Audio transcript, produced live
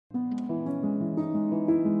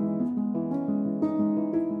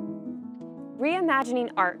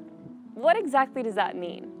Reimagining art. What exactly does that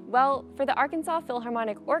mean? Well, for the Arkansas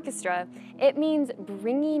Philharmonic Orchestra, it means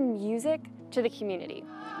bringing music to the community.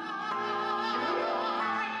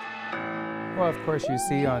 Well, of course, you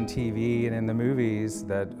see on TV and in the movies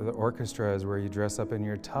that the orchestra is where you dress up in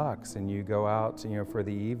your tux and you go out, for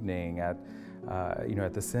the evening at,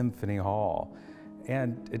 at the symphony hall.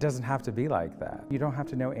 And it doesn't have to be like that. You don't have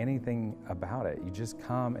to know anything about it. You just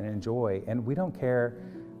come and enjoy, and we don't care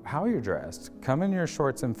how you're dressed. Come in your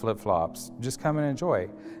shorts and flip-flops, just come and enjoy.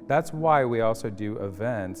 That's why we also do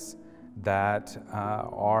events that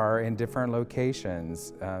are in different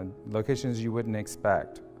locations, locations you wouldn't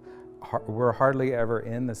expect. We're hardly ever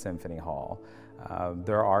in the symphony hall.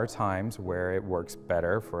 There are times where it works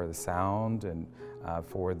better for the sound and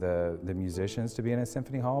for the musicians to be in a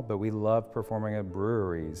symphony hall, but we love performing at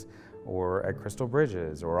breweries or at Crystal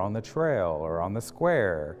Bridges or on the trail or on the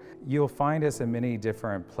square. You'll find us in many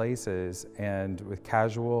different places, and with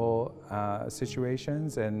casual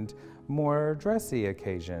situations and more dressy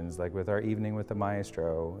occasions, like with our evening with the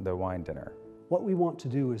Maestro, the wine dinner. What we want to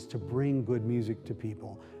do is to bring good music to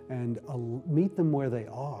people and meet them where they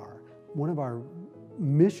are. One of our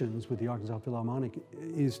missions with the Arkansas Philharmonic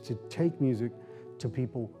is to take music to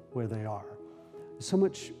people where they are. So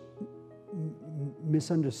much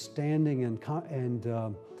misunderstanding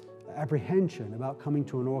and apprehension about coming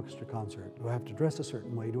to an orchestra concert. Do I have to dress a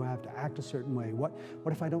certain way? Do I have to act a certain way? What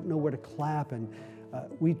if I don't know where to clap? And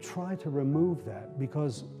we try to remove that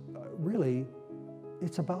because really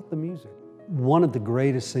it's about the music. One of the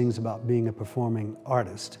greatest things about being a performing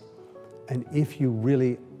artist, and if you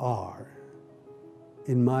really are,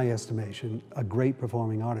 in my estimation, a great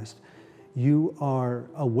performing artist, you are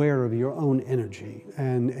aware of your own energy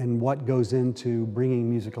and what goes into bringing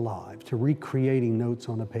music alive, to recreating notes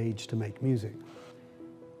on a page to make music.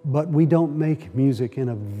 But we don't make music in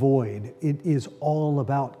a void. It is all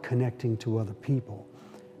about connecting to other people.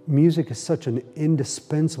 Music is such an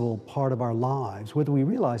indispensable part of our lives, whether we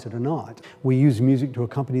realize it or not. We use music to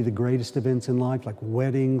accompany the greatest events in life, like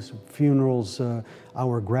weddings, funerals,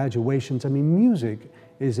 our graduations. I mean, music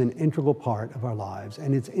is an integral part of our lives,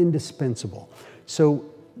 and it's indispensable. So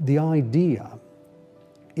the idea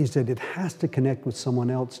is that it has to connect with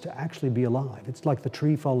someone else to actually be alive. It's like the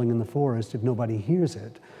tree falling in the forest if nobody hears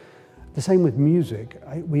it. The same with music.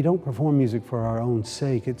 We don't perform music for our own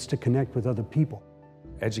sake. It's to connect with other people.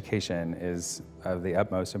 Education is of the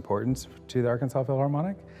utmost importance to the Arkansas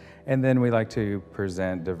Philharmonic. And then we like to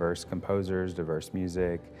present diverse composers, diverse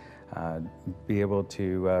music, be able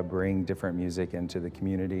to bring different music into the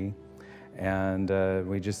community. And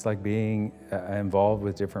we just like being involved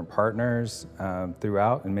with different partners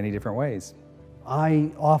throughout in many different ways.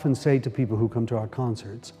 I often say to people who come to our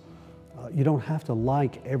concerts, you don't have to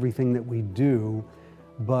like everything that we do,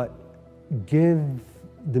 but give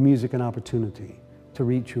the music an opportunity to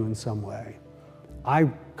reach you in some way. I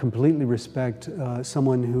completely respect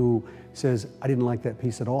someone who says, I didn't like that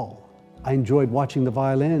piece at all. I enjoyed watching the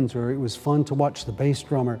violins, or it was fun to watch the bass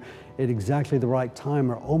drummer at exactly the right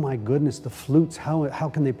time, or oh my goodness, the flutes, how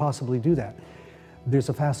can they possibly do that? There's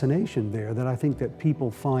a fascination there that I think that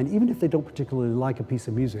people find, even if they don't particularly like a piece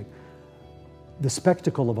of music, the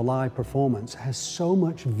spectacle of a live performance has so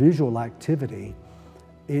much visual activity.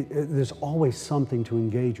 There's always something to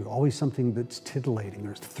engage you, always something that's titillating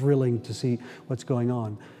or thrilling to see what's going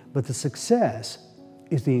on. But the success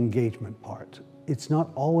is the engagement part. It's not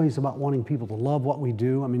always about wanting people to love what we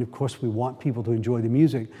do. I mean, of course, we want people to enjoy the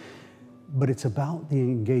music, but it's about the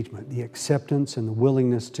engagement, the acceptance and the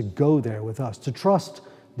willingness to go there with us, to trust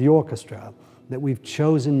the orchestra that we've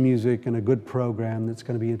chosen music and a good program that's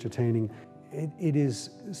going to be entertaining. It is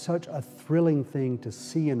such a thrilling thing to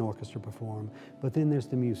see an orchestra perform, but then there's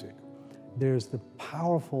the music. There's the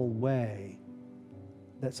powerful way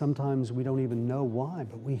that sometimes we don't even know why,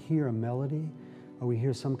 but we hear a melody or we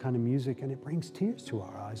hear some kind of music and it brings tears to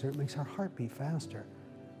our eyes, or it makes our heart beat faster.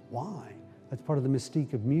 Why? That's part of the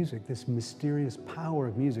mystique of music, this mysterious power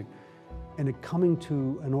of music. And coming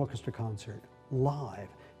to an orchestra concert live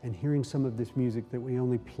and hearing some of this music that we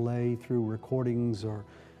only play through recordings or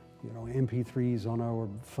MP3s on our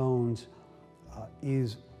phones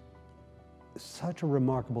is such a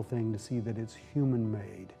remarkable thing to see that it's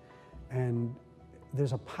human-made. And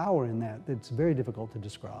there's a power in that that's very difficult to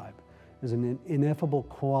describe. There's an ineffable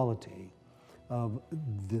quality of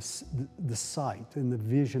the sight and the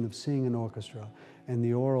vision of seeing an orchestra and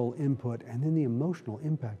the oral input and then the emotional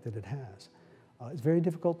impact that it has. It's very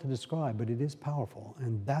difficult to describe, but it is powerful,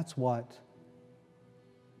 and that's what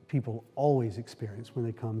people always experience when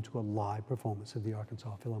they come to a live performance of the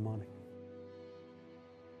Arkansas Philharmonic.